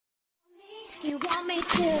You want me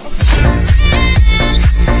to?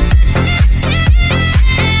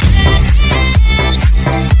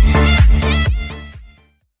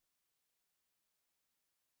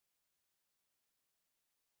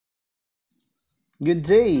 Good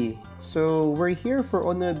day. So we're here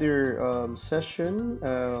for another session,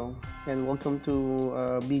 and welcome to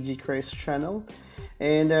BG Christ channel.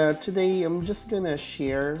 And today I'm just gonna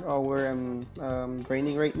share where I'm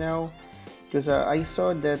grinding right now, because I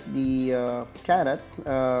saw that the carrot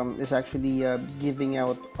is actually giving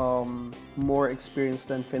out more experience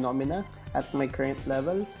than phenomena at my current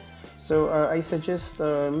level. So I suggest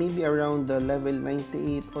maybe around the level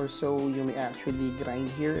 98 or so you may actually grind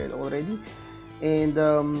here already, and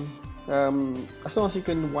as long as you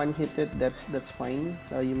can one hit it, that's fine.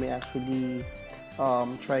 You may actually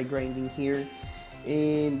try grinding here.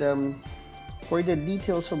 And for the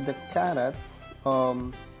details of the carrot,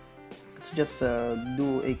 let's just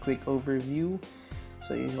do a quick overview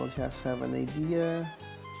so you'll just have an idea.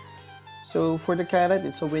 So for the carrot,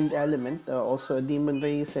 it's a wind element, also a demon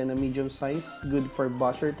race and a medium size, good for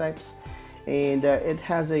bosher types. And it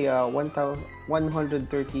has a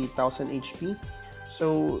 130,000 HP.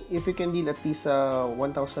 So if you can deal at least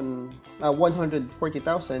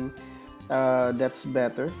 140,000, that's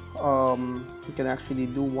better. You can actually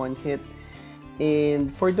do one hit.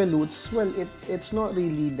 And for the loots, well, it's not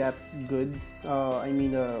really that good. I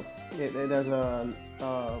mean, it has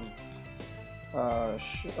a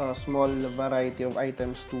small variety of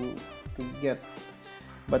items to get,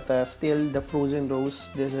 but still the frozen rose,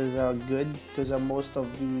 this is good because most of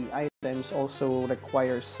the items also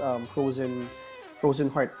requires frozen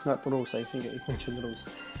heart. It's not rose, I think I mentioned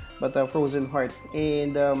rose, but frozen heart,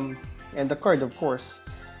 and the card, of course.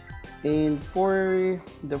 And for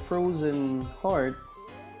the frozen heart,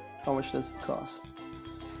 how much does it cost?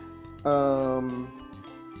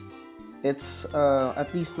 It's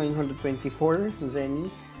at least 924 zenny.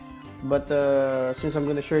 But since I'm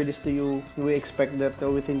gonna share this to you, we expect that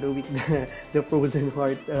within the week the frozen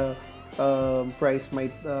heart price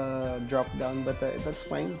might drop down, but that's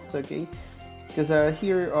fine. It's okay, because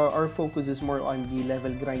here our focus is more on the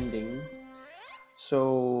level grinding.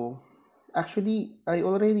 So actually, I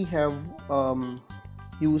already have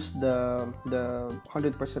used the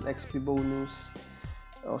 100% XP bonus.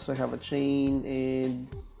 I also have a chain, and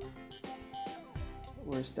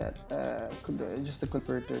where's that? Just the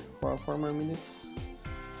converter for 4 more minutes.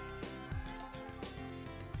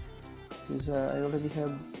 Because I already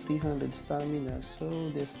have 300 stamina, so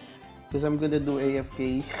this, because I'm gonna do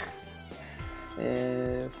AFK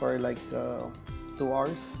for like 2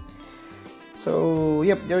 hours. So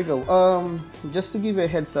yep, there we go. Just to give you a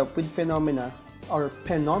heads up, with phenomena,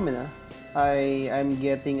 I'm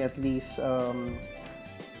getting at least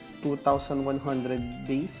 2,100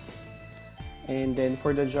 base. And then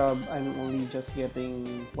for the job, I'm only just getting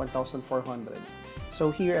 1,400.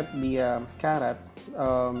 So here at the carrot,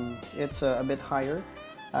 it's a bit higher.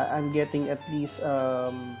 I'm getting at least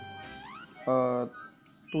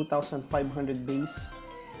 2,500 base,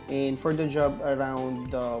 and for the job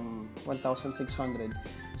around 1,600.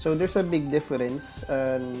 So there's a big difference,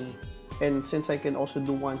 and since I can also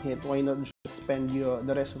do one hit, why not just spend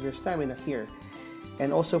the rest of your stamina here?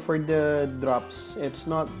 And also for the drops, it's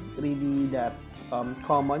not really that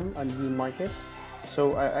common on the market,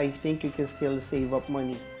 so I think you can still save up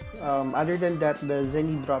money. Other than that, the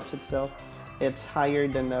Zenny drops itself, it's higher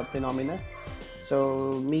than the phenomena.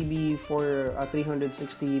 So maybe for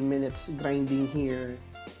 360 minutes grinding here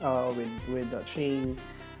with a chain,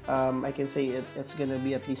 I can say it's gonna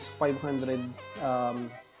be at least 500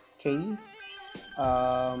 K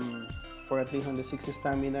for a 360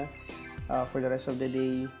 stamina. For the rest of the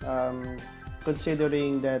day,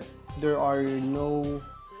 considering that there are no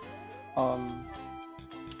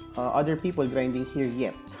other people grinding here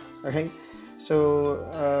yet. Alright, so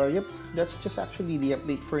yep, that's just actually the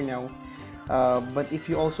update for now. But if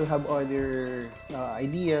you also have other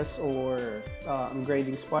ideas or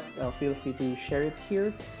grinding spot, feel free to share it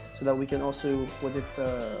here so that we can also put it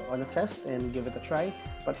on a test and give it a try.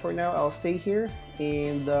 But for now, I'll stay here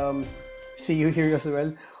and see you here as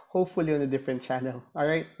well, hopefully on a different channel. All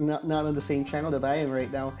right, not on the same channel that I am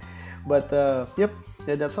right now, but yep,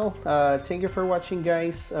 that's all. Thank you for watching,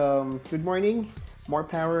 guys. Good morning, more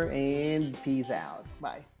power, and peace out.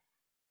 Bye.